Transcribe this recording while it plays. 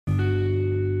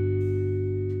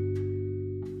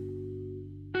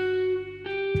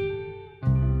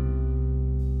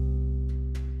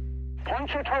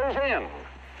Point your toes in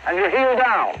and your heel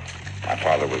down. My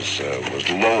father was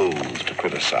loath to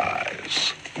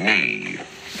criticize me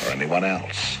or anyone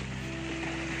else.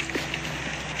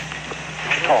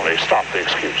 Tony, stop the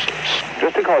excuses.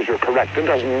 Just because you're corrected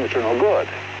doesn't mean that you're no good.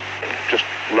 Just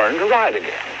learn to ride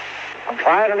again.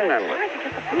 Try to remember.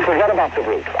 Forget about the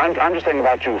brute. I'm just thinking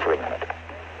about you for a minute.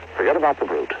 Forget about the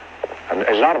brute. And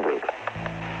it's not a brute.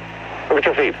 Look at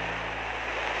your feet.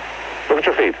 Look at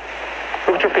your feet.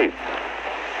 Look at your feet.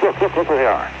 Look where they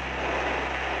are.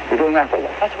 You're doing that with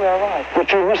them. That's where I ride.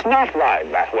 But you must not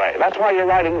ride that way. That's why you're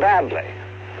riding badly.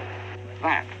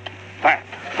 That.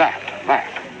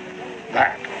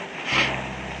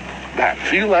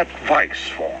 Feel that vice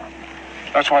form.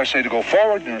 That's why I say to go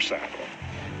forward in your saddle.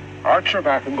 Arch your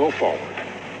back and go forward.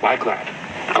 Like that.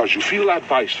 Because you feel that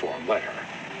vice form there.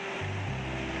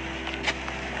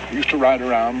 I used to ride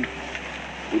around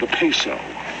with a peso,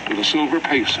 with a silver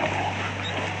peso.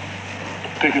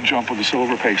 Take a jump with a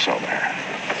silver peso there.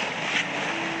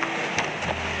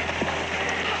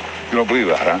 You don't believe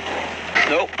that, huh?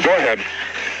 Nope. Go ahead.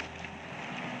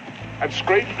 That's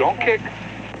straight, don't kick.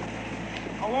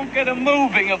 I won't get him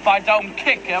moving if I don't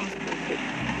kick him.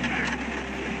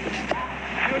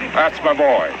 That's my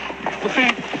boy. The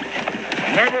feet.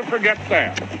 Never forget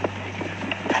them.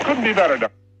 Couldn't be better done.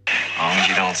 As long as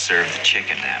you don't serve the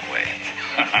chicken that way.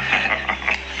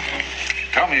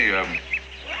 Tell me,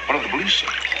 what did the police say?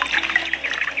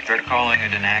 They're calling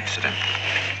it an accident.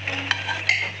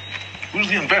 Who's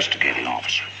the investigating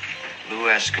officer? Lou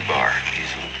Escobar.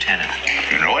 He's a lieutenant.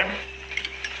 You know him?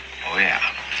 Oh, yeah.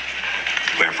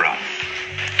 Where from?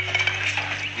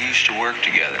 We used to work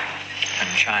together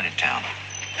in Chinatown.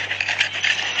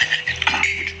 Would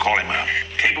you call him a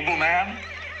capable man?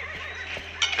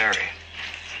 Very.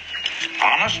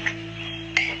 Honest?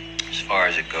 As far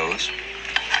as it goes.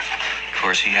 Of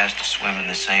course, he has to swim in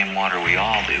the same water we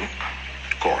all do.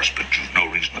 Of course, but you've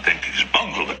no reason to think he's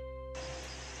bungled it.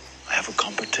 I have a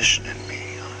competition in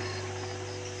me.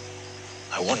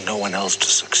 I want no one else to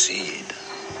succeed.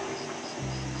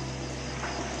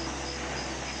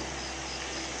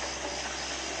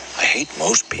 I hate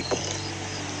most people.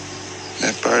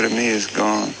 That part of me is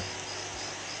gone.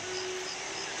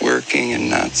 Working and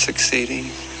not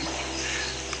succeeding.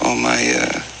 All my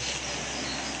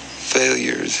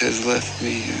failures has left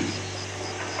me.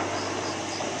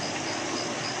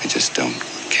 I just don't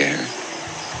care.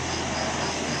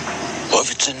 Well,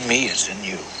 if it's in me, it's in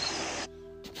you.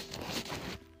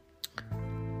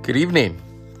 Good evening,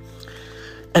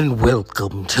 and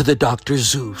welcome to the Dr.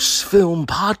 Zeus Film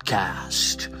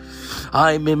Podcast.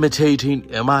 Am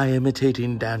I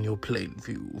imitating Daniel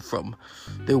Plainview from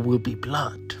There Will Be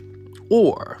Blood?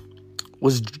 Or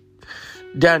was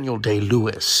Daniel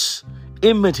Day-Lewis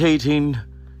imitating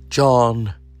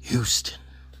John Huston?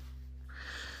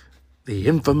 The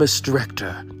infamous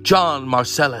director, John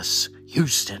Marcellus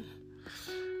Huston.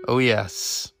 Oh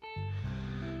yes.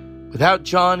 Without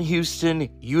John Huston,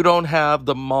 you don't have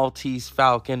the Maltese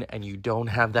Falcon, and you don't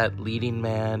have that leading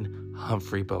man,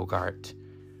 Humphrey Bogart.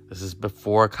 This is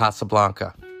before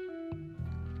Casablanca.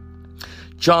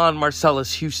 John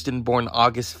Marcellus Huston, born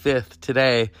August 5th,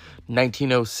 today,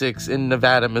 1906, in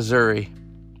Nevada, Missouri.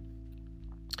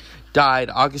 Died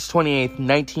August 28th,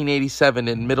 1987,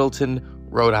 in Middleton,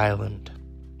 Rhode Island.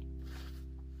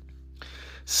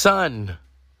 Son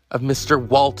of Mr.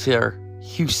 Walter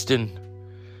Huston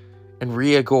and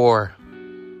Rhea Gore.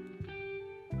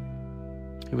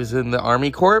 He was in the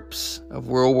Army Corps of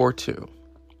World War II.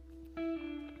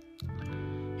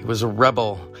 He was a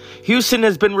rebel. Huston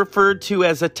has been referred to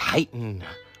as a titan,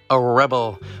 a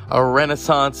rebel, a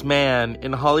Renaissance man.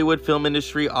 In Hollywood film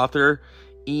industry, author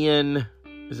Ian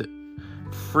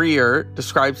Freer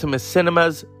describes him as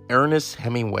cinema's Ernest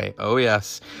Hemingway. Oh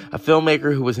yes, a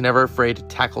filmmaker who was never afraid to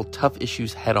tackle tough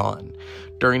issues head-on.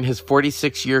 During his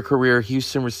 46-year career,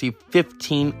 Huston received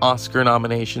 15 Oscar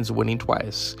nominations, winning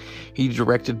twice. He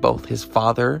directed both his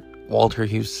father, Walter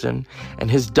Huston, and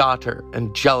his daughter,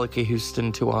 Angelica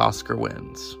Huston, to Oscar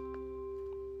wins.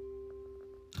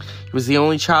 He was the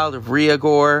only child of Rhea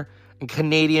Gore and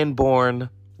Canadian-born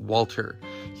Walter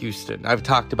Huston. I've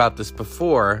talked about this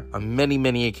before on many,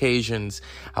 many occasions,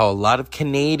 how a lot of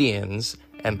Canadians,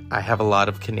 and I have a lot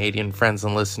of Canadian friends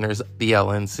and listeners, the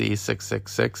LNC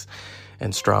 666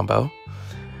 and Strombo,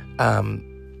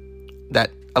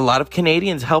 that a lot of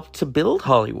Canadians helped to build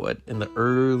Hollywood in the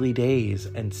early days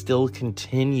and still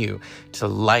continue to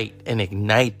light and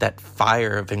ignite that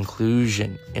fire of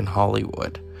inclusion in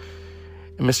Hollywood.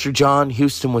 And Mr. John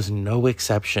Huston was no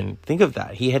exception. Think of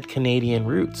that. He had Canadian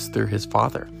roots through his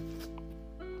father.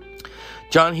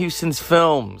 John Huston's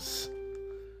films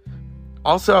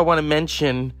Also, I want to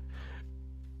mention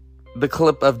the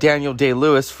clip of Daniel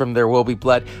Day-Lewis from There Will Be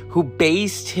Blood, who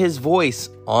based his voice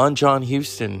on John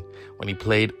Huston when he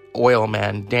played Oil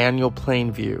Man Daniel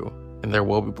Plainview in There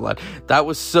Will Be Blood. That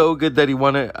was so good that he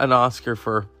won an Oscar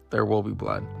for There Will Be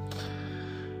Blood.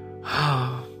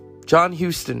 John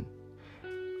Huston.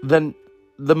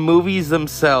 The movies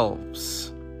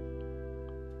themselves.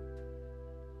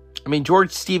 I mean,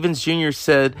 George Stevens Jr.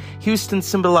 said Huston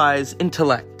symbolized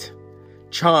intellect,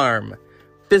 charm,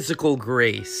 physical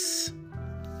grace.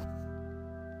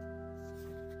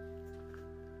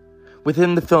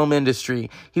 Within the film industry,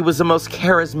 he was the most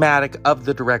charismatic of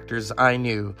the directors I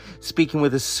knew, speaking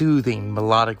with a soothing,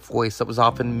 melodic voice that was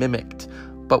often mimicked,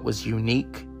 but was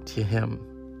unique to him.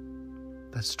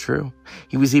 That's true.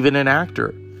 He was even an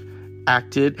actor.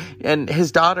 Acted, and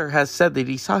his daughter has said that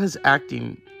he saw his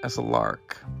acting as a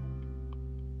lark.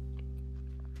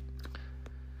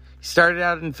 He started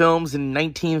out in films in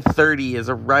 1930 as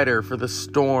a writer for The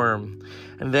Storm,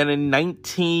 and then in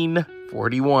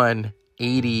 1941,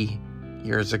 80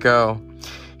 years ago,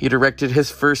 he directed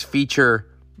his first feature,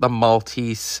 The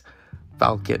Maltese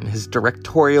Falcon. His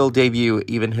directorial debut,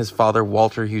 even his father,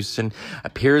 Walter Huston,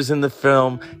 appears in the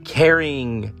film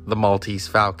carrying the Maltese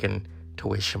Falcon to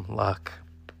wish him luck.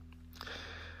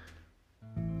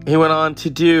 He went on to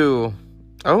do...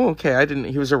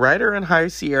 He was a writer in High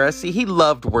Sierra. See, he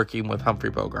loved working with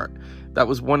Humphrey Bogart. That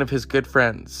was one of his good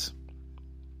friends.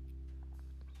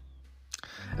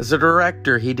 As a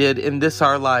director, he did In This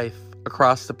Our Life,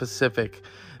 Across the Pacific,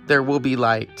 There Will Be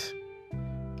Light,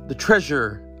 The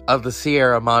Treasure of the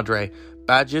Sierra Madre.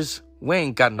 Badges? We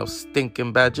ain't got no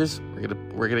stinking badges.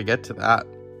 We're gonna get to that.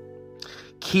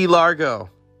 Key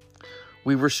Largo,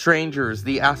 We Were Strangers,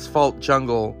 The Asphalt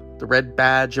Jungle, The Red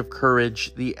Badge of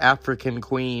Courage, The African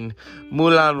Queen,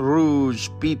 Moulin Rouge,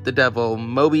 Beat the Devil,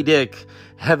 Moby Dick,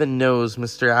 Heaven Knows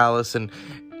Mr. Allison.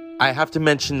 I have to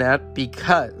mention that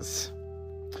because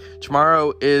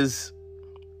tomorrow is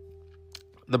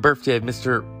the birthday of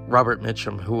Mr. Robert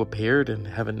Mitchum, who appeared in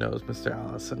Heaven Knows Mr.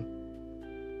 Allison,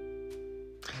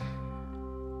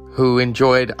 who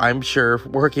enjoyed, I'm sure,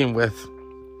 working with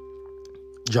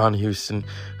John Huston,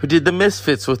 who did The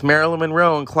Misfits with Marilyn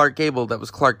Monroe and Clark Gable. That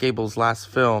was Clark Gable's last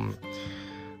film.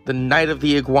 The Night of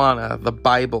the Iguana, The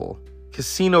Bible,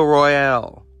 Casino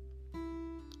Royale,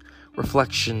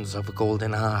 Reflections of a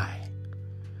Golden Eye,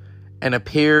 and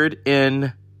appeared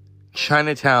in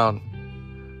Chinatown,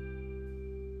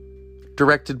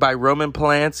 directed by Roman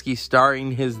Polanski,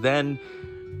 starring his then,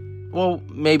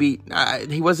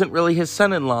 he wasn't really his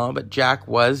son-in-law, but Jack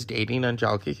was dating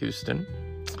Anjelica Huston.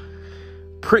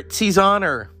 Prizzi's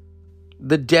Honor,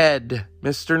 The Dead,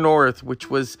 Mr. North, which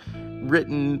was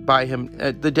written by him.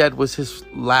 The Dead was his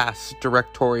last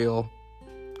directorial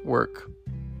work.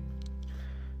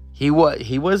 He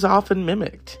was often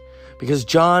mimicked because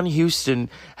John Huston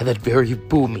had that very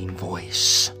booming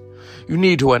voice. You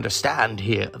need to understand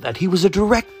here that he was a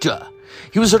director.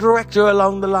 He was a director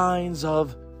along the lines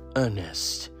of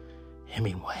Ernest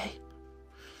Hemingway.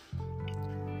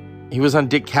 He was on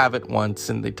Dick Cavett once,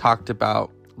 and they talked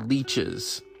about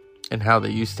leeches and how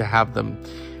they used to have them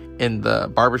in the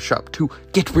barbershop to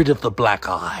get rid of the black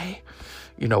eye.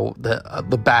 You know,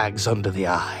 the bags under the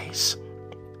eyes.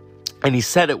 And he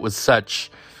said it was such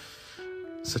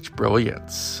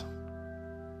brilliance.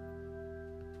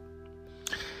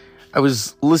 I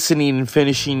was listening and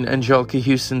finishing Anjelica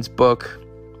Huston's book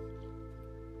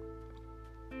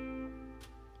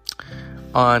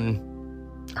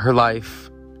on her life,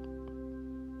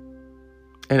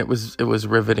 and it was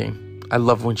riveting. I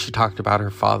love when she talked about her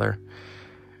father.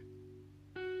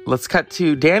 Let's cut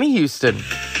to Danny Huston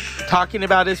talking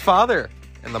about his father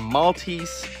and the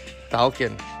Maltese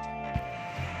Falcon.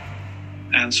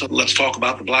 And so let's talk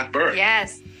about the Black Bird.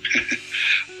 Yes.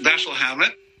 Dashiell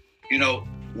Hammett,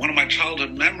 one of my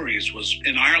childhood memories was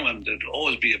in Ireland. There'd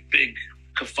always be a big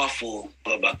kerfuffle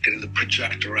about getting the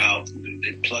projector out.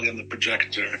 They'd plug in the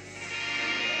projector.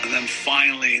 And then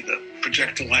finally the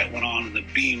projector light went on and the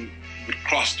beam would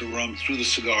cross the room through the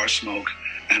cigar smoke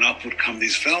and up would come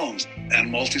these films.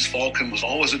 And Maltese Falcon was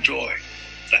always a joy.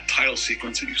 That title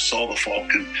sequence that you saw the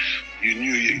Falcon, you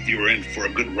knew you were in for a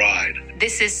good ride.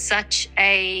 This is such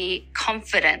a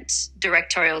confident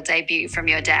directorial debut from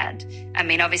your dad. I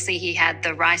mean, obviously he had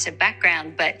the writer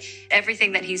background, but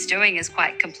everything that he's doing is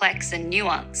quite complex and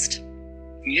nuanced.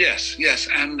 Yes,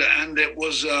 and it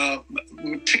was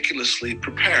meticulously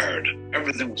prepared.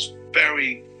 Everything was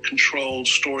very controlled,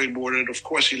 storyboarded. Of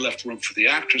course, he left room for the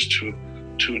actors to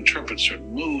interpret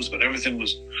certain moves, but everything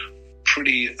was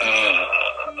pretty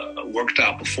worked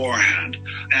out beforehand.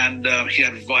 And he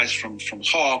had advice from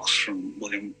Hawks, from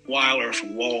William Wyler,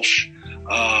 from Walsh,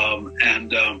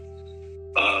 and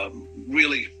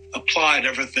really applied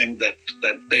everything that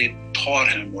they taught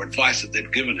him or advice that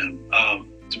they'd given him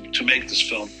to make this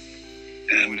film.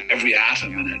 And every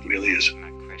atom in it really is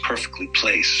perfectly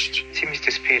placed. See,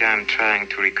 Mr. Spade, I'm trying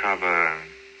to recover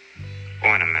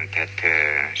ornament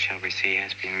that, shall we say,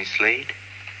 has been mislaid.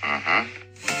 Uh-huh.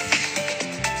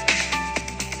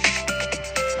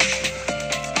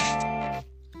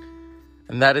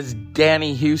 And that is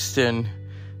Danny Huston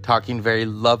talking very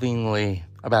lovingly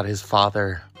about his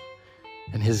father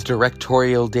and his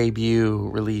directorial debut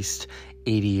released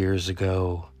 80 years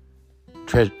ago.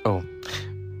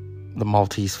 The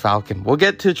Maltese Falcon. We'll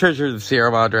get to Treasure of the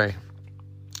Sierra Madre.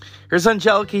 Here's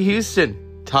Anjelica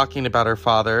Huston talking about her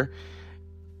father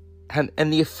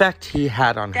and the effect he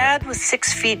had on her. Dad was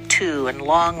 6'2" and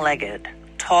long-legged,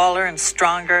 taller and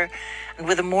stronger, and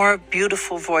with a more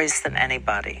beautiful voice than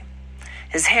anybody.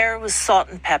 His hair was salt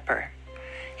and pepper.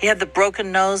 He had the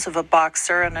broken nose of a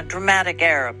boxer and a dramatic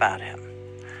air about him.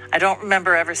 I don't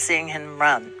remember ever seeing him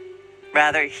run.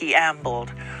 Rather, he ambled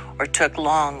or took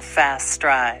long, fast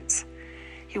strides.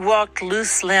 He walked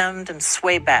loose-limbed and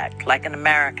sway-backed like an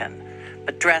American,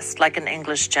 but dressed like an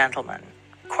English gentleman.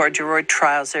 Corduroy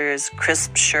trousers,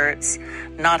 crisp shirts,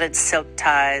 knotted silk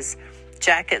ties,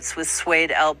 jackets with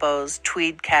suede elbows,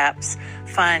 tweed caps,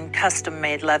 fine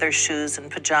custom-made leather shoes, and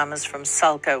pajamas from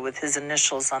Sulca with his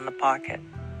initials on the pocket.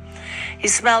 He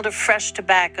smelled of fresh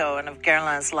tobacco and of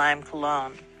Guerlain's lime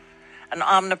cologne. An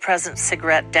omnipresent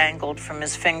cigarette dangled from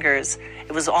his fingers.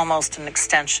 It was almost an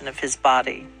extension of his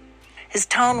body. His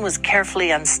tone was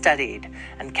carefully unstudied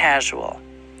and casual.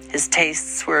 His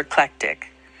tastes were eclectic.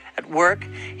 At work,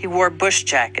 he wore bush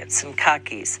jackets and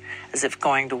khakis, as if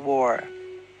going to war.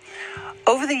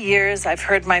 Over the years, I've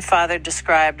heard my father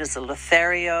described as a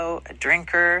Lothario, a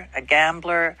drinker, a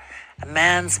gambler, a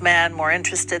man's man more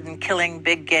interested in killing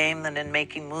big game than in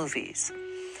making movies.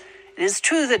 It is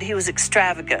true that he was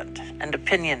extravagant and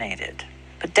opinionated,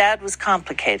 but Dad was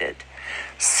complicated,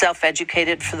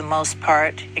 self-educated for the most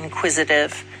part,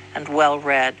 inquisitive, and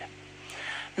well-read.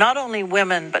 Not only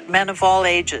women, but men of all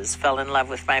ages fell in love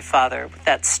with my father, with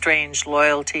that strange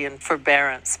loyalty and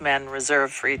forbearance men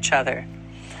reserve for each other.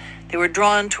 They were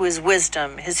drawn to his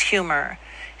wisdom, his humor,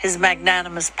 his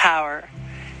magnanimous power.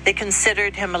 They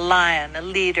considered him a lion, a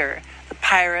leader, the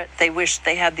pirate they wished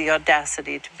they had the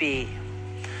audacity to be.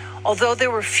 Although there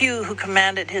were few who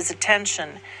commanded his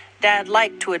attention, Dad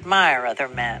liked to admire other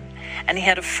men, and he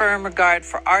had a firm regard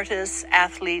for artists,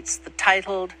 athletes, the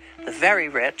titled, the very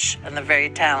rich, and the very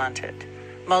talented.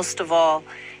 Most of all,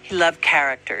 he loved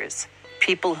characters,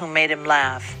 people who made him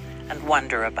laugh and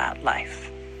wonder about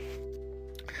life.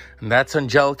 And that's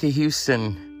Anjelica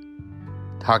Huston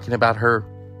talking about her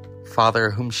father,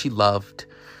 whom she loved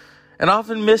and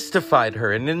often mystified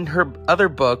her. And in her other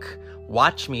book,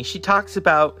 Watch Me, she talks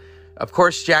about, of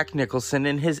course, Jack Nicholson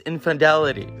and his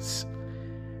infidelities.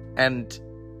 And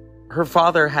her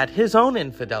father had his own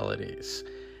infidelities.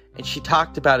 And she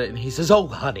talked about it, and he says, "Oh,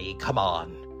 honey, come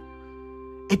on.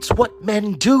 It's what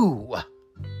men do."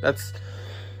 That's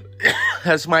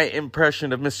my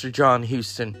impression of Mr. John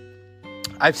Huston.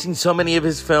 I've seen so many of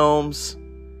his films.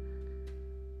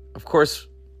 Of course,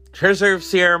 Treasure of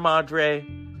Sierra Madre.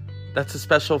 That's a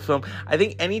special film. I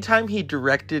think anytime he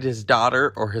directed his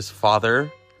daughter or his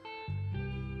father,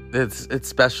 it's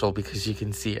special because you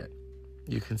can see it.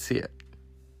 You can see it.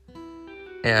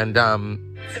 And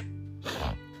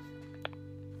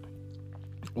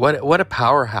what a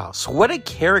powerhouse. What a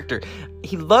character.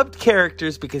 He loved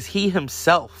characters because he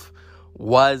himself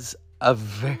was a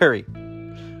very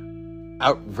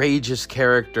outrageous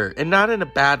character, and not in a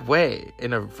bad way,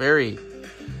 in a very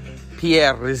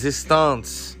Pierre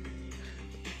Resistance,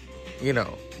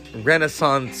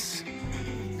 Renaissance,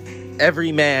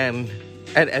 everyman,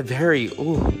 and a very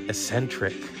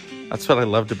eccentric. That's what I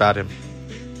loved about him.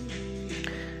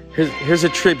 Here's a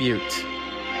tribute.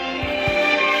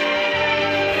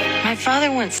 My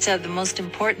father once said the most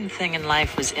important thing in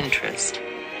life was interest.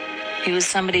 He was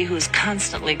somebody who was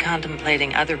constantly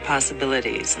contemplating other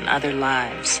possibilities and other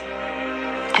lives.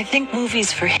 I think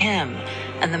movies for him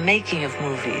and the making of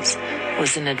movies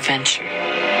was an adventure.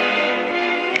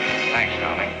 Thanks,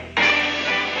 darling.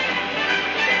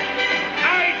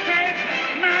 I said,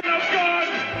 man of God,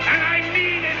 and I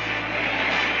mean it.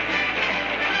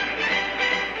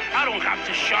 I don't have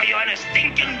to show you any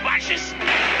stinking bashes.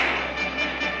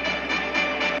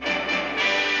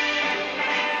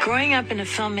 Growing up in a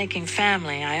filmmaking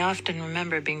family, I often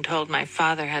remember being told my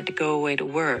father had to go away to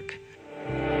work.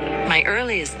 My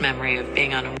earliest memory of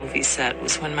being on a movie set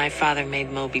was when my father made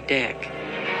Moby Dick.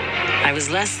 I was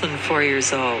less than 4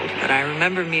 years old, but I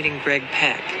remember meeting Greg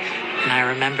Peck, and I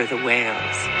remember the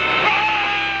whales.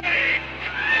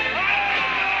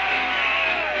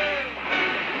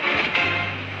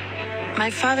 My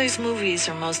father's movies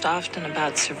are most often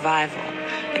about survival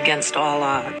against all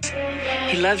odds.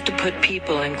 He loved to put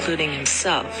people, including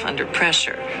himself, under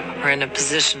pressure or in a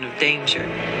position of danger.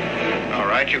 All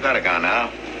right, you got a gun now.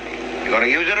 You gonna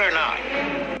use it or not?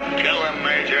 Kill him,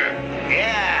 Major.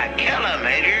 Yeah, kill him,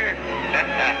 Major.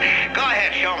 Go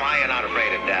ahead, show him how you're not afraid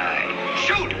to die.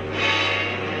 Shoot!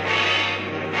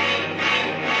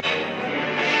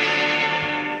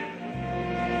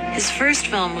 His first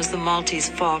film was The Maltese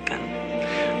Falcon.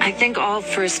 I think all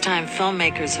first-time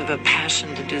filmmakers have a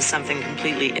passion to do something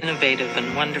completely innovative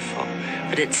and wonderful,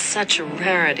 but it's such a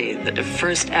rarity that a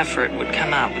first effort would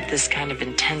come out with this kind of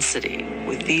intensity,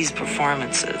 with these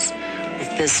performances,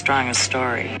 with this strong a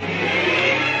story.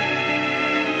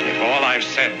 If all I've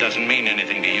said doesn't mean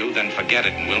anything to you, then forget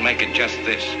it, and we'll make it just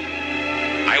this.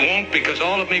 I won't because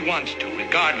all of me wants to,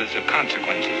 regardless of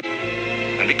consequences.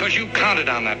 And because you counted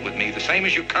on that with me, the same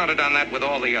as you counted on that with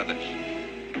all the others.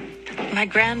 My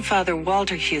grandfather,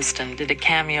 Walter Houston, did a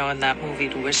cameo in that movie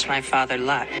to wish my father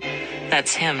luck.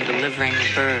 That's him delivering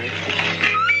the bird.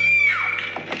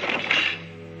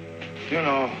 You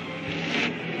know...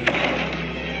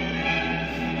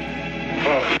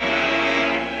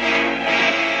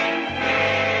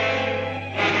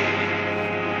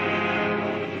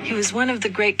 He was one of the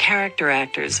great character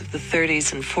actors of the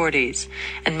 30s and 40s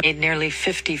and made nearly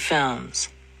 50 films.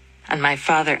 And my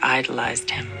father idolized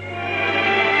him.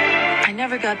 I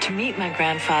never got to meet my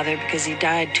grandfather because he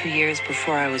died 2 years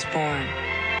before I was born.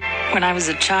 When I was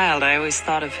a child, I always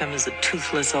thought of him as a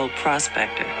toothless old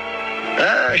prospector.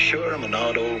 Sure, I'm an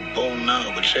odd old bone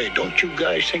now, but say, don't you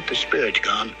guys think the spirit's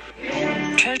gone?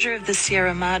 Treasure of the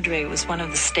Sierra Madre was one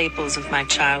of the staples of my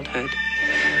childhood.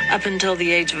 Up until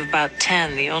the age of about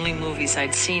 10, the only movies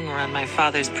I'd seen were on my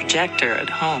father's projector at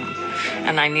home,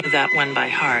 and I knew that one by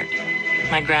heart.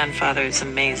 My grandfather is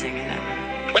amazing in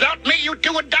it. Without me, you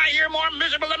two would die here more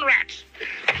miserable than rats.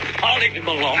 I'll leave him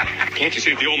alone. Can't you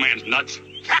see the old man's nuts?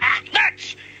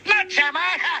 Nuts! Nuts, am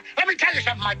I? Let me tell you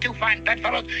something, my two fine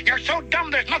bedfellows. You're so dumb,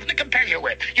 there's nothing to compare you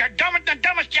with. You're dumber than the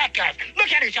dumbest jackass.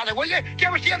 Look at each other, will you? Do you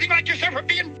ever see anything like yourself for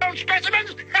being bone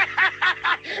specimens?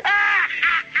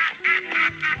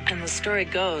 And the story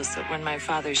goes that when my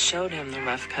father showed him the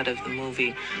rough cut of the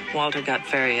movie, Walter got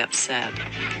very upset.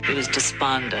 He was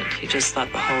despondent. He just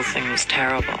thought the whole thing was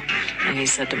terrible. And he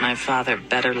said to my father,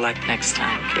 "Better luck next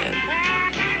time, kid."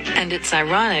 And it's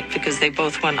ironic because they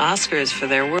both won Oscars for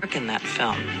their work in that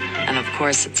film. And of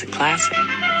course, it's a classic.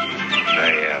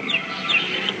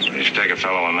 Say, you should take a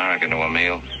fellow American to a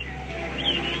meal.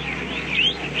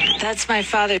 That's my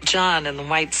father, John, in the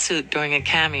white suit doing a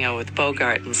cameo with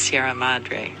Bogart in Sierra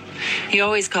Madre. He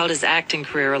always called his acting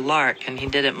career a lark, and he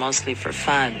did it mostly for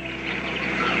fun.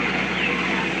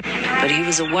 But he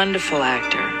was a wonderful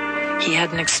actor. He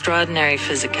had an extraordinary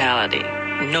physicality.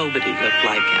 Nobody looked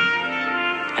like him.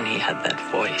 And he had that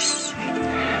voice.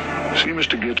 See,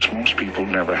 Mr. Gibbs, most people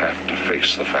never have to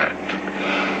face the fact.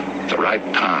 At the right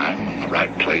time, the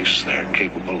right place, they're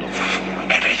capable of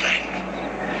everything.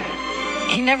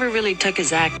 He never really took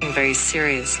his acting very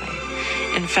seriously.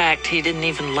 In fact, he didn't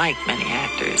even like many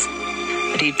actors.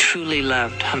 But he truly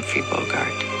loved Humphrey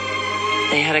Bogart.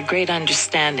 They had a great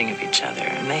understanding of each other,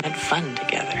 and they had fun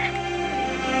together.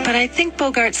 But I think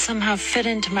Bogart somehow fit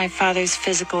into my father's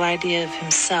physical idea of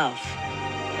himself.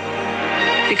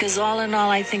 Because all in all,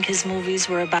 I think his movies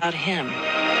were about him.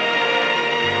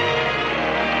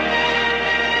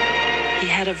 He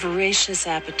had a voracious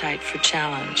appetite for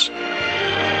challenge.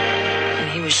 And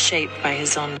he was shaped by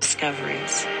his own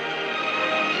discoveries.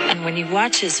 And when you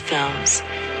watch his films,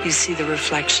 you see the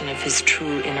reflection of his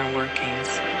true inner workings.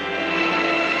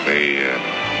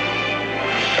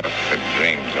 The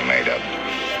dreams are made of.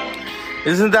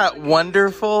 Isn't that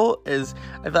wonderful?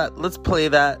 I thought, let's play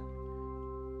that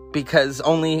because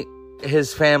only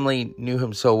his family knew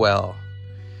him so well.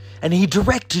 And he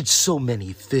directed so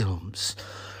many films.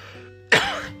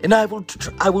 And I will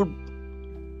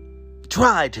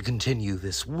try to continue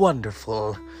this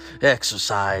wonderful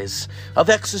exercise of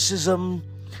exorcism,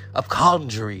 of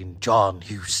conjuring John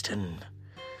Huston.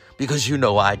 Because you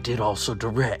know I did also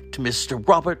direct Mr.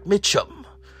 Robert Mitchum,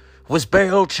 who was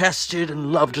barrel-chested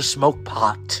and loved to smoke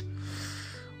pot,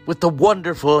 with the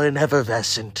wonderful and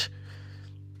effervescent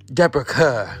Deborah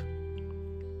Kerr,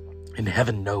 and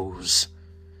heaven knows,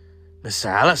 Mr.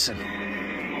 Allison.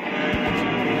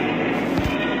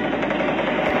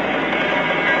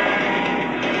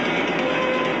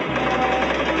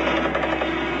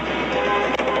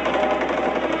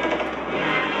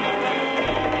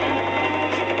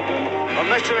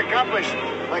 Mission accomplished,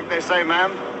 like they say,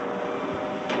 ma'am.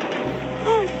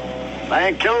 I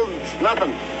ain't killed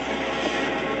nothing.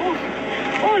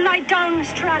 Oh, lie down,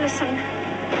 Mr. Allison.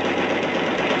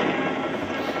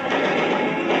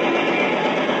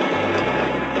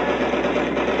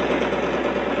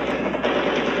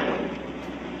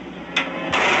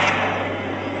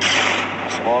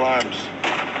 Small arms.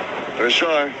 For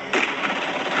sure.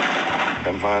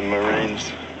 Come on,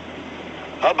 Marines.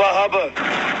 Hubba, hubba.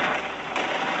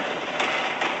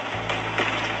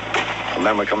 And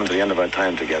then we're coming to the end of our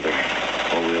time together.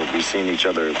 Well, we'll be seeing each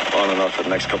other on and off for the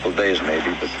next couple of days,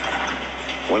 maybe, but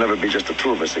we'll never be just the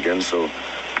two of us again, so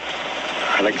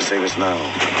I'd like to say this now.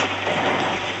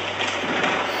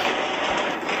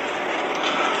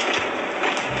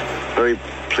 Very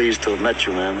pleased to have met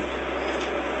you, ma'am.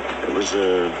 It was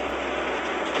a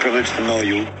privilege to know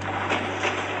you.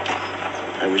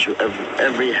 I wish you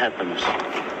every happiness.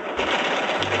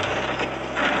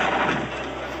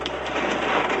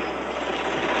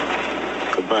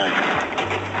 Goodbye.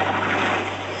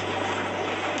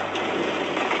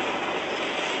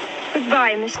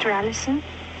 Goodbye, Mr. Allison.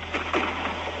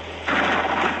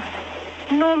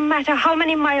 No matter how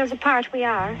many miles apart we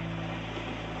are,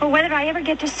 or whether I ever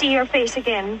get to see your face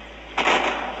again,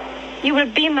 you will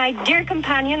be my dear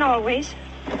companion always.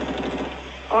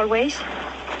 Always.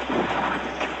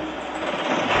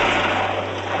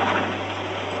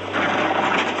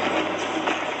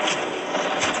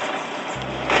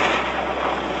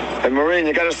 Hey, Marine,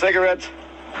 you got a cigarette?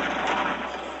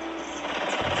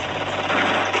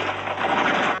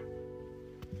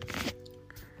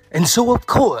 And so, of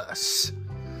course,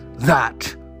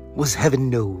 that was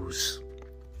Heaven Knows,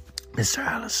 Mr.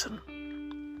 Allison.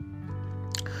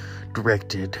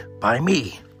 Directed by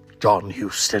me, John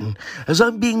Huston, as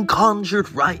I'm being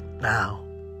conjured right now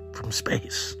from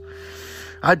space.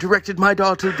 I directed my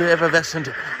daughter, the effervescent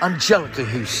Angelica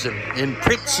Huston, in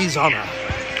Pritzy's honor.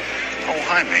 Oh,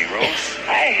 hi, May Rose.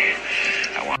 Hi.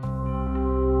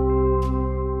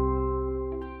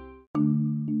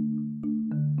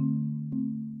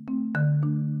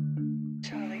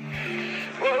 Charlie,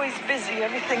 we're always busy.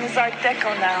 Everything is Art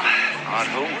Deco now. Art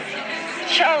who?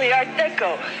 Charlie, Art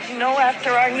Deco. You know, after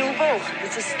Art Nouveau.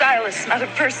 It's a stylist, not a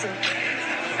person.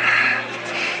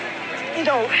 You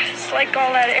know, it's like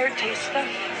all that Arte stuff.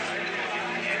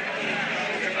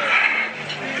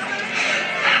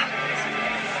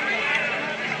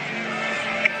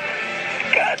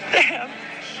 God damn.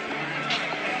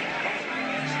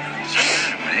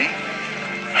 Me?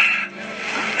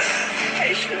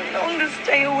 I should have known to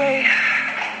stay away.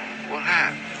 What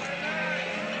happened?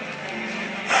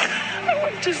 I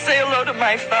went to say hello to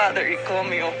my father. He called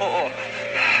me a whore.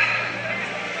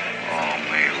 Oh,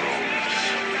 May Rose,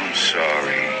 I'm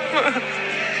sorry.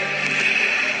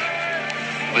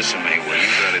 Listen, May, what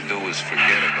you gotta do is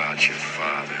forget about your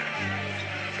father.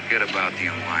 Forget about the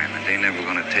environment. They never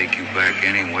gonna take you back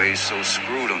anyway, so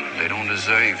screw them. They don't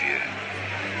deserve you.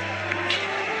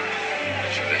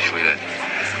 Especially that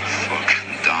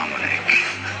fucking Dominic.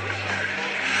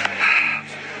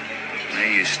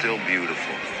 May, you're still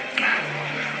beautiful.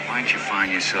 Why don't you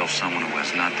find yourself someone who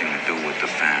has nothing to do with the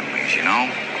families, you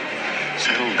know?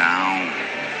 Settle down.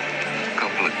 A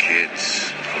couple of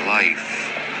kids. For life.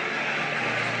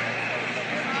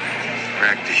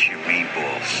 Practice your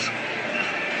meatballs.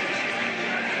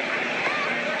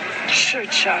 Sure,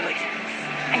 Charlie.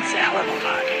 Thanks a hell of a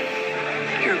lot.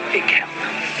 You're a big help.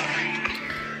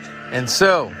 And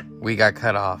so, we got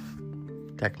cut off.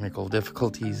 Technical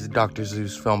difficulties, Dr.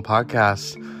 Zeus Film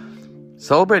Podcast,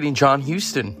 celebrating John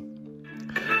Huston,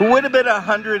 who would have been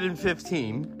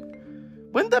 115.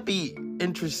 Wouldn't that be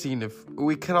interesting if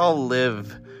we could all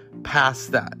live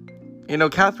past that? You know,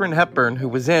 Katharine Hepburn, who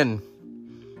was in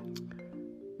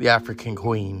The African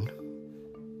Queen,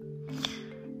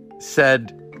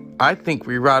 said, I think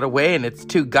we rot away and it's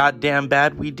too goddamn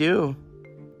bad we do.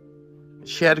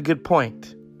 She had a good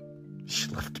point. She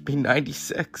lived to be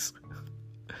 96.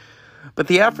 But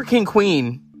The African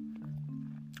Queen,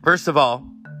 first of all,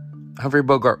 Humphrey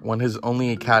Bogart won his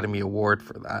only Academy Award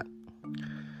for that.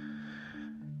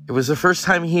 It was the first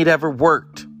time he'd ever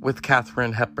worked with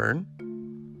Katharine Hepburn.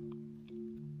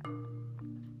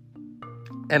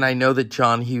 And I know that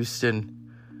John Huston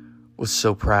was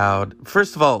so proud.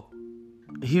 First of all,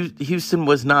 Huston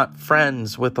was not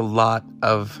friends with a lot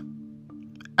of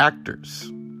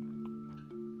actors.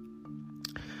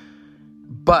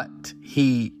 But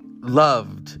he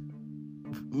loved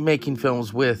making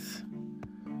films with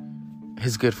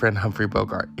his good friend Humphrey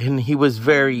Bogart. And he was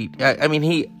very... I mean,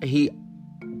 he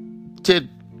did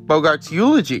Bogart's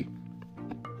eulogy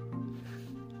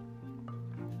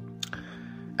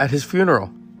at his funeral.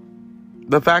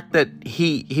 The fact that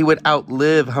he would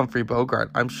outlive Humphrey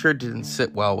Bogart, I'm sure didn't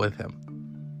sit well with him.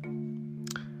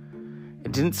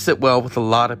 It didn't sit well with a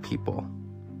lot of people.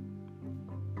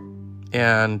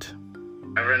 And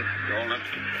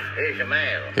Here's your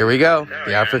mail. here we go.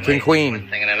 The African Queen. One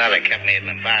thing and another kept me at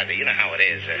Limbazi. You know how it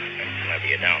is. Maybe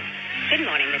you don't. Good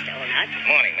morning, Mr. Olnott.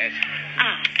 Morning, miss.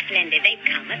 Ah, splendid. They've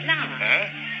come at last. Huh?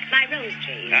 My rose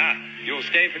trees. Ah, you'll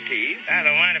stay for tea? I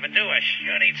don't mind if I do. I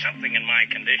sure need something in my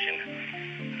condition.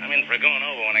 I'm in for going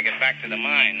over when I get back to the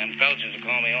mine. Them Belgians will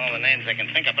call me all the names they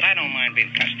can think of, but I don't mind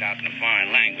being cussed out in a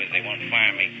foreign language. They won't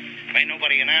fire me. Ain't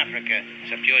nobody in Africa,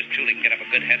 except yours truly, can get up a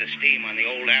good head of steam on the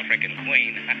old African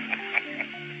Queen.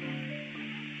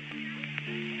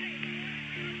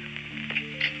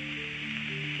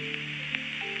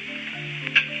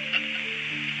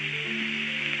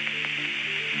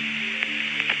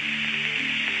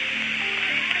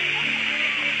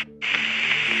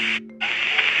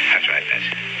 That's right, miss.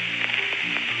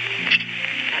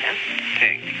 Madam?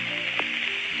 Take.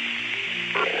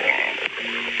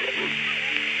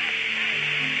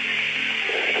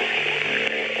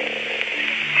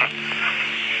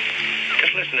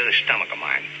 Just listen to this stomach of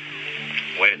mine.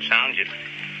 The way it sounds, you'd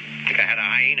think I had a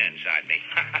hyena inside me.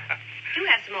 Do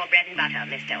have some more bread and butter,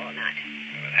 Mr. Olnott.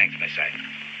 Well, thanks, miss. I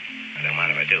don't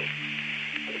mind if I do.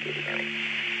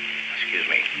 Excuse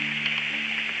me.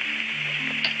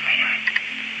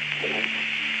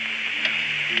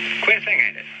 Queer thing,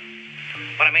 ain't it?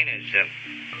 What I mean is,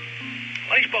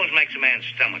 what do you suppose makes a man's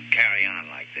stomach carry on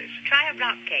like this? Try a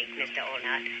rock cake, Mr.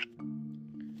 Olnott.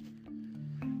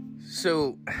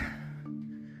 So,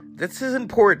 this is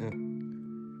important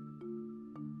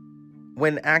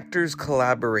when actors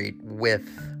collaborate with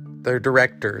their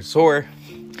directors, or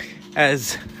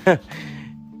as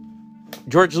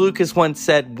George Lucas once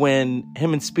said when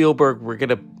him and Spielberg were going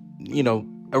to,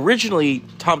 originally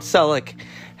Tom Selleck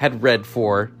had read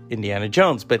for Indiana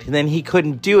Jones, but then he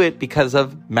couldn't do it because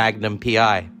of Magnum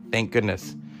P.I. Thank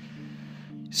goodness.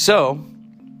 So,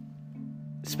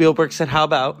 Spielberg said, how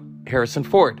about Harrison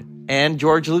Ford? And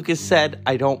George Lucas said,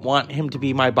 I don't want him to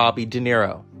be my Bobby De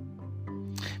Niro.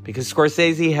 Because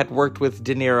Scorsese had worked with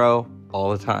De Niro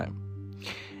all the time.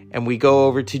 And we go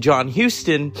over to John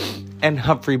Huston and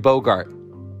Humphrey Bogart.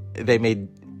 They made,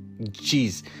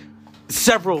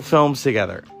 several films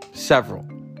together. Several.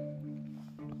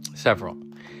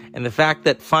 And the fact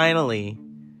that finally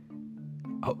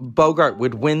Bogart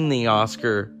would win the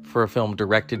Oscar for a film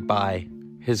directed by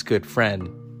his good friend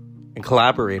and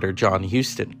collaborator, John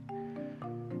Huston.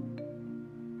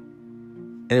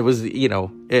 And it was, it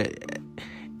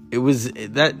was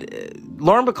that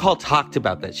Lauren Bacall talked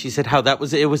about that. She said how it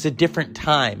was a different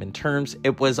time in terms,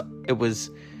 it was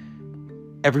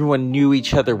everyone knew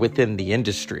each other within the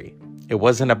industry. It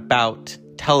wasn't about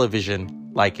television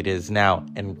like it is now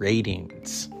and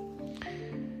ratings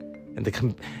and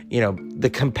the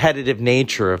competitive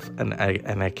nature of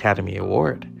an Academy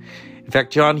Award. In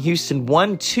fact, John Huston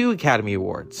won 2 Academy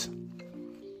Awards.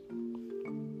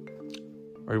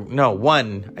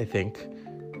 One, I think.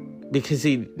 Because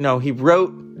he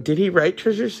wrote, did he write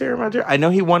Treasure Sierra Madre? I know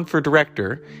he won for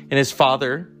director, and his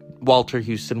father, Walter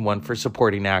Huston, won for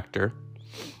supporting actor.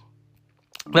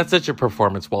 That's such a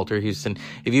performance, Walter Huston.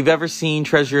 If you've ever seen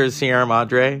Treasure of Sierra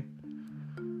Madre,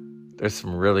 there's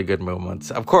some really good moments.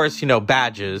 Of course,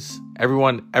 Badges.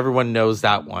 Everyone knows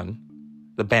that one.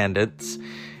 The Bandits.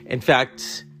 In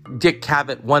fact, Dick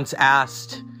Cavett once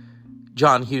asked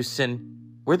John Huston,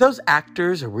 were those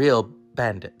actors or real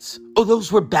bandits? Oh,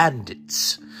 those were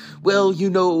bandits. Well,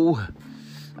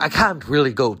 I can't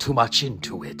really go too much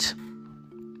into it.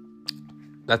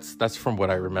 That's from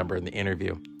what I remember in the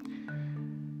interview.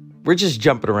 We're just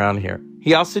jumping around here.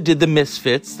 He also did The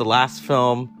Misfits, the last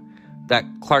film that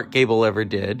Clark Gable ever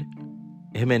did.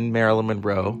 Him and Marilyn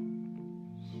Monroe.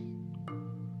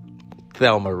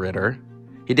 Thelma Ritter.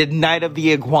 He did Night of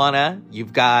the Iguana.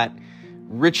 You've got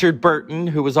Richard Burton,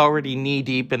 who was already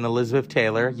knee-deep in Elizabeth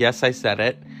Taylor. Yes, I said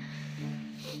it.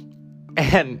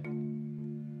 And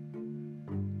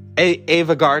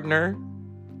Ava Gardner.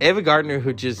 Ava Gardner,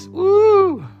 who just,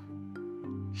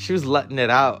 she was letting it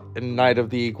out in Night of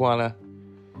the Iguana.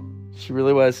 She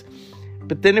really was.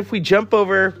 But then if we jump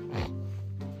over,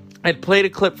 I'd played a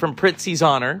clip from Prizzi's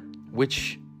Honor,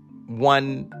 which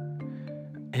won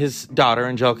his daughter,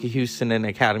 Anjelica Huston, an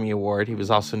Academy Award. He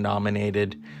was also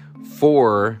nominated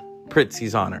for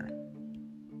Prizzi's Honor.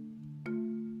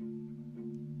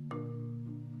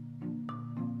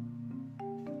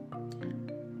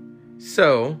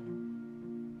 So,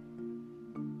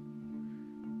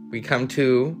 we come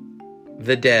to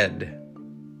The Dead.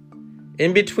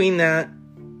 In between that,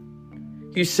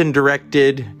 Huston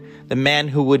directed The Man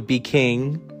Who Would Be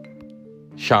King,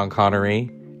 Sean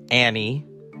Connery, Annie.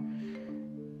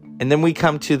 And then we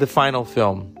come to the final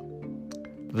film,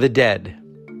 The Dead.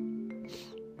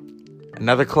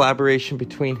 Another collaboration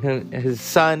between his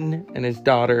son and his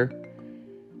daughter.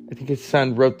 I think his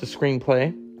son wrote the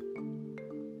screenplay.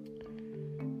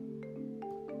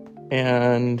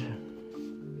 And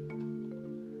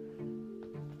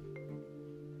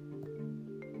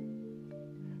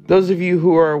those of you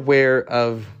who are aware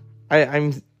of,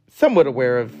 I'm somewhat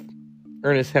aware of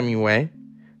Ernest Hemingway.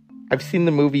 I've seen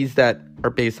the movies that are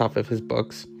based off of his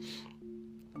books.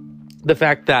 The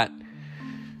fact that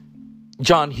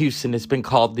John Huston has been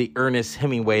called the Ernest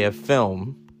Hemingway of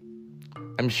film,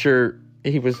 I'm sure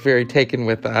he was very taken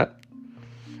with that.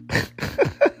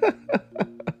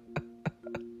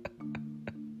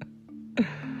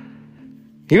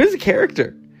 He was a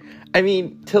character. I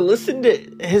mean, to listen to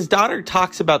his daughter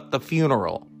talks about the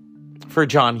funeral for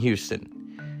John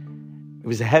Huston. He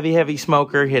was a heavy, heavy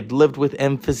smoker. He had lived with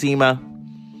emphysema.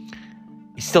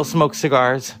 He still smoked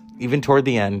cigars, even toward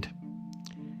the end.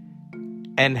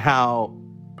 And how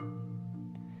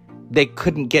they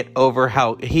couldn't get over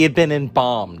how he had been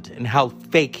embalmed and how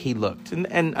fake he looked. And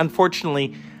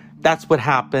unfortunately, that's what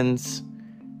happens.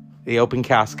 The open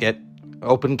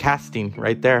casting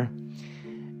right there.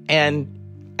 And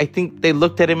I think they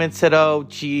looked at him and said, oh,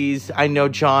 geez, I know,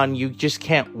 John, you just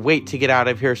can't wait to get out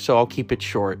of here, so I'll keep it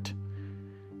short.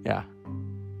 Yeah.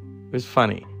 It was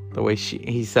funny, the way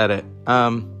he said it.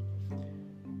 In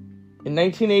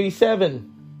 1987,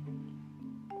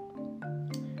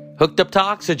 Hooked Up to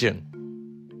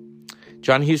Oxygen.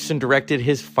 John Huston directed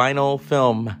his final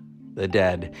film, The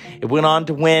Dead. It went on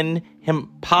to win him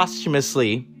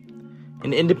posthumously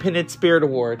an Independent Spirit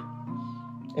Award,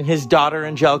 and his daughter,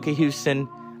 Angelica Huston,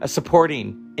 a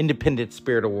supporting Independent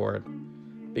Spirit Award,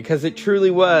 because it truly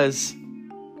was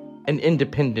an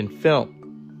independent film.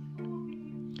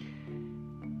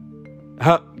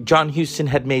 John Huston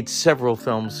had made several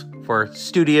films for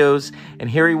studios, and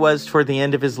here he was toward the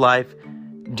end of his life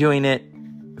doing it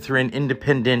through an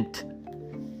independent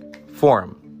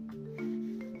forum.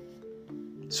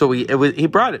 So he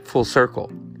brought it full circle.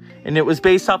 And it was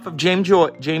based off of James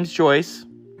Joyce.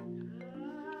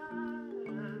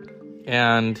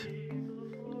 And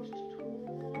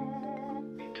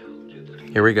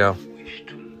here we go.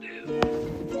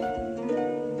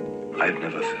 I've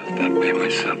never felt that way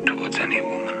myself towards any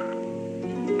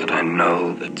woman. But I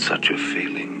know that such a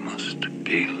feeling must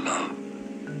be love.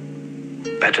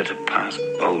 Better to pass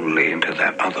boldly into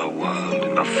that other world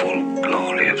in the full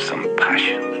glory of some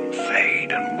passion than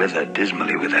fade and wither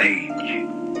dismally with age.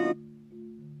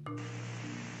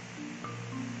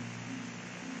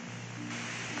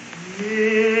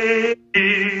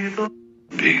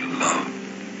 Be loved.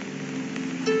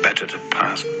 Better to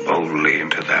pass boldly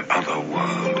into that other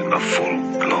world in the full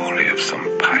glory of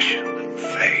some passion than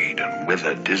fade and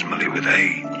wither dismally with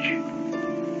age.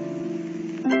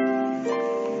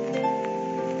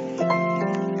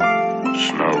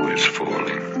 Snow is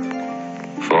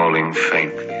falling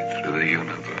faintly through the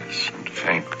universe and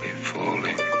faintly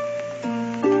falling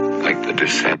like the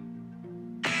descent.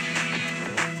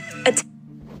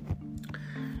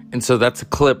 And so that's a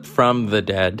clip from The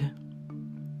Dead,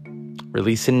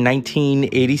 released in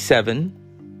 1987.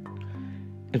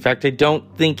 In fact, I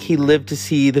don't think he lived to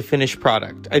see the finished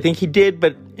product. I think he did,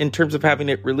 but in terms of having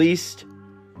it released,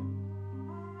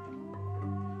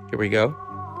 here we go.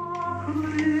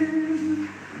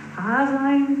 As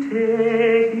I'm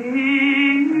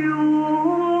taking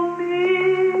you to be,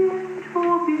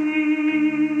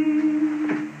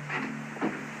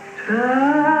 tell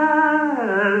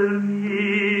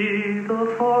me the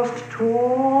first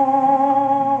token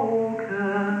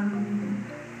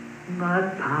that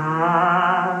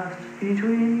passed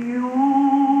between you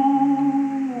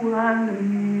and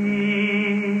me.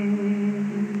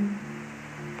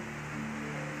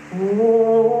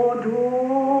 Oh,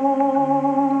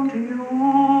 don't you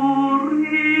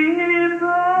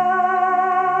remember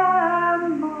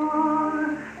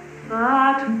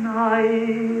that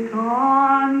night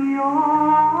on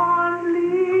yon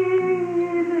bleeding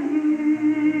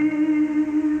hill?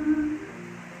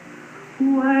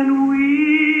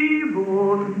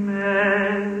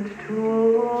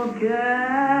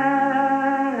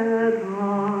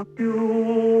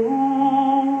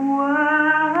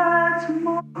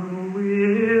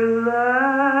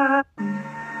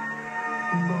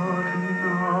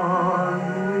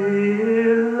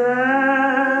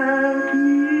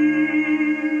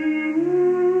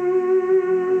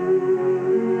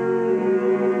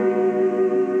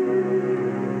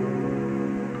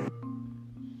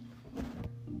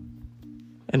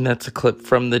 And that's a clip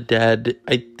from The Dead.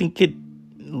 I think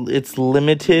it's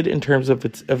limited in terms of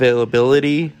its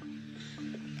availability.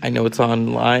 I know it's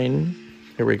online.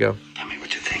 Here we go. Tell me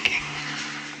what you're thinking.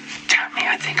 Tammy,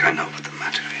 I think I know what the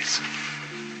matter is.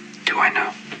 Do I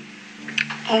know?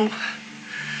 Oh,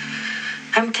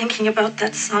 I'm thinking about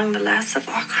that song, The Lass of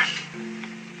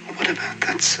Aughrim. What about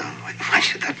that song? Why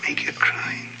should that make you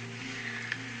cry?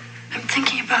 I'm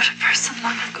thinking about a person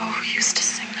long ago who used to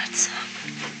sing that song.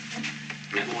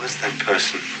 Who was that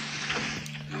person?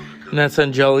 And that's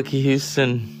Angelica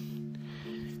Houston.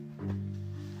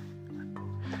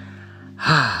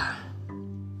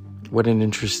 What an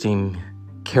interesting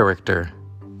character.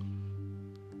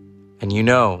 And you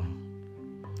know,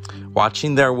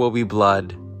 watching There Will Be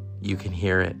Blood, you can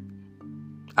hear it.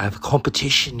 I have a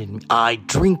competition and I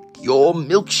drink your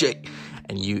milkshake.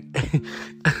 And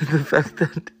the fact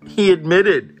that he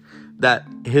admitted that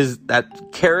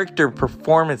that character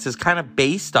performance is kind of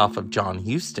based off of John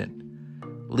Huston.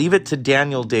 Leave it to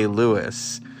Daniel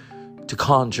Day-Lewis to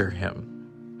conjure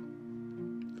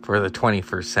him for the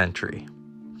 21st century.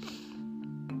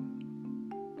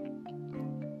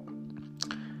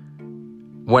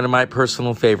 One of my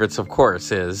personal favorites, of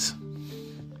course, is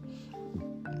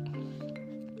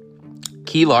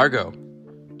Key Largo.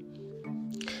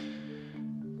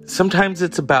 Sometimes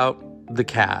it's about the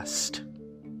cast.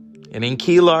 And in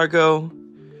Key Largo,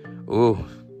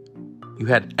 you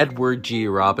had Edward G.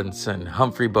 Robinson,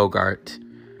 Humphrey Bogart,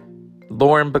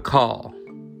 Lauren Bacall,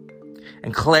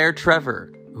 and Claire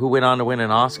Trevor, who went on to win an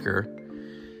Oscar,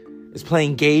 is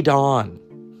playing Gay Dawn,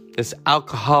 this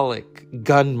alcoholic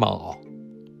gun moll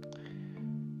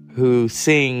who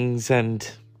sings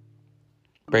and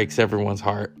breaks everyone's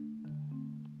heart.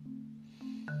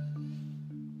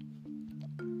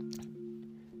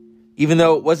 Even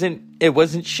though it was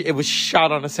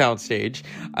shot on a soundstage.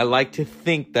 I like to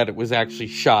think that it was actually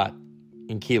shot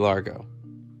in Key Largo.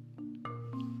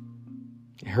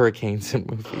 Hurricanes and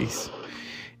movies.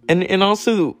 And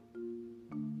also,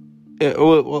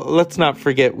 let's not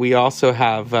forget, we also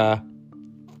have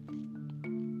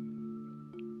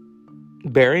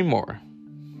Barrymore.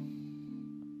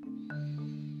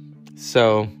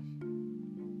 So,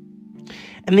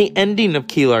 and the ending of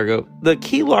Key Largo. The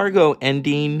Key Largo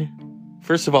ending,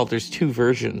 first of all, there's two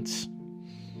versions.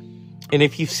 And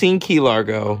if you've seen Key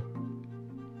Largo,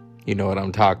 you know what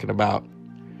I'm talking about.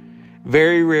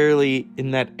 Very rarely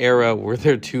in that era were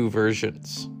there two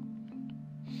versions.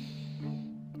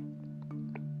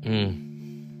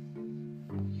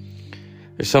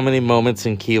 There's so many moments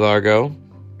in Key Largo,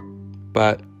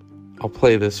 but I'll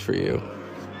play this for you.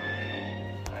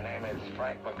 My name is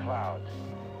Frank McCloud.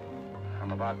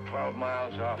 I'm about 12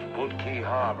 miles off Boot Key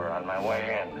Harbor on my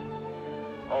way in.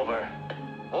 Over.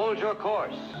 Hold your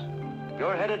course.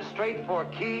 You're headed straight for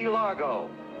Key Largo.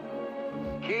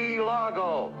 Key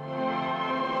Largo.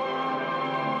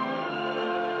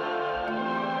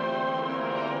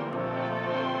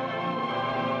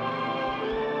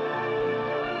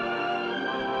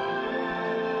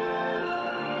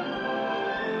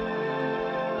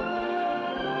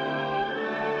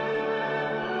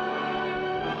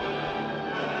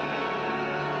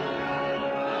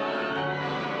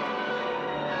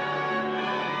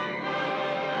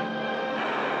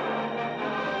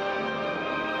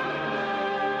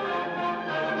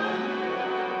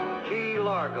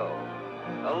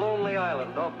 A lonely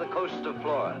island off the coast of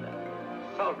Florida.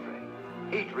 Sultry,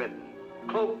 heat-ridden,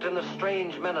 cloaked in the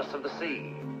strange menace of the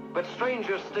sea. But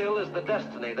stranger still is the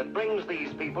destiny that brings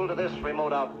these people to this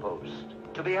remote outpost,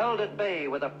 to be held at bay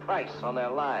with a price on their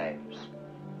lives,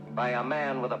 by a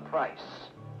man with a price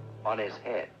on his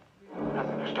head.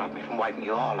 Nothing to stop me from wiping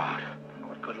you all out.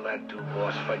 What good'll that do,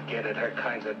 boss? Forget it. Her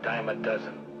kind's a dime a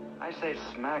dozen. I say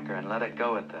smack her and let it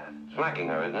go at that. Smacking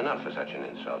her isn't enough for such an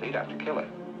insult. He'd have to kill her.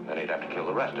 Then he'd have to kill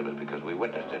the rest of us because we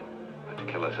witnessed it. But to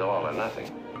kill us all or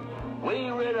nothing.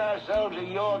 We rid ourselves of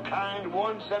your kind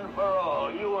once and for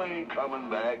all. You ain't coming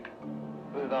back.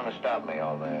 Who's gonna stop me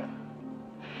all there?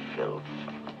 Filth.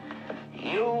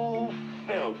 You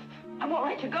filth. I won't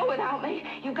let you go without me.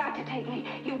 You got to take me.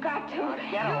 You got to.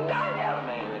 Get away from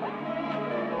me.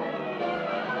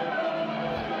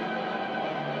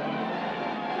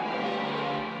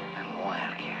 And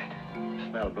wild cat.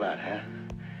 Smell blood, huh?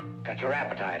 Got your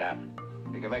appetite up.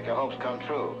 You can make your hopes come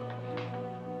true.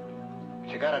 But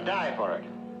you gotta die for it.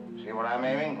 See where I'm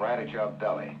aiming? Right at your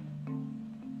belly.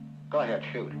 Go ahead,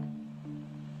 shoot.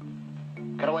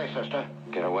 Get away, sister.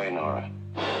 Get away, Nora.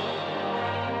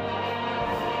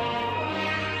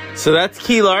 So that's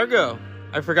Key Largo.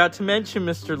 I forgot to mention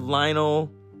Mr. Lionel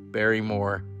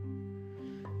Barrymore.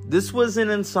 This was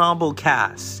an ensemble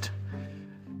cast.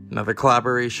 another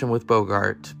collaboration with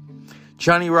Bogart.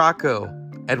 Johnny Rocco,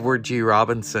 Edward G.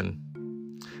 Robinson.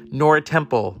 Nora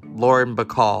Temple, Lauren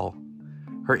Bacall.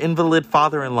 Her invalid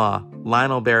father-in-law,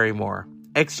 Lionel Barrymore.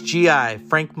 Ex-GI,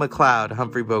 Frank McCloud,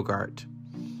 Humphrey Bogart.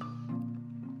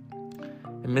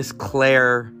 And Miss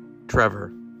Claire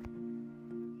Trevor.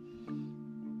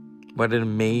 What an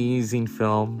amazing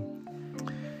film.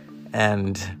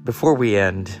 And before we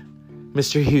end,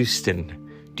 Mr.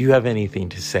 Houston, do you have anything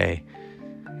to say?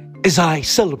 As I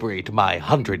celebrate my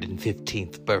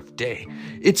 115th birthday,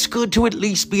 it's good to at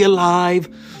least be alive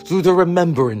through the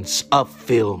remembrance of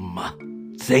film.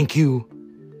 Thank you.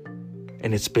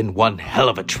 And it's been one hell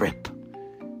of a trip.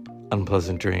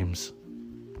 Unpleasant dreams.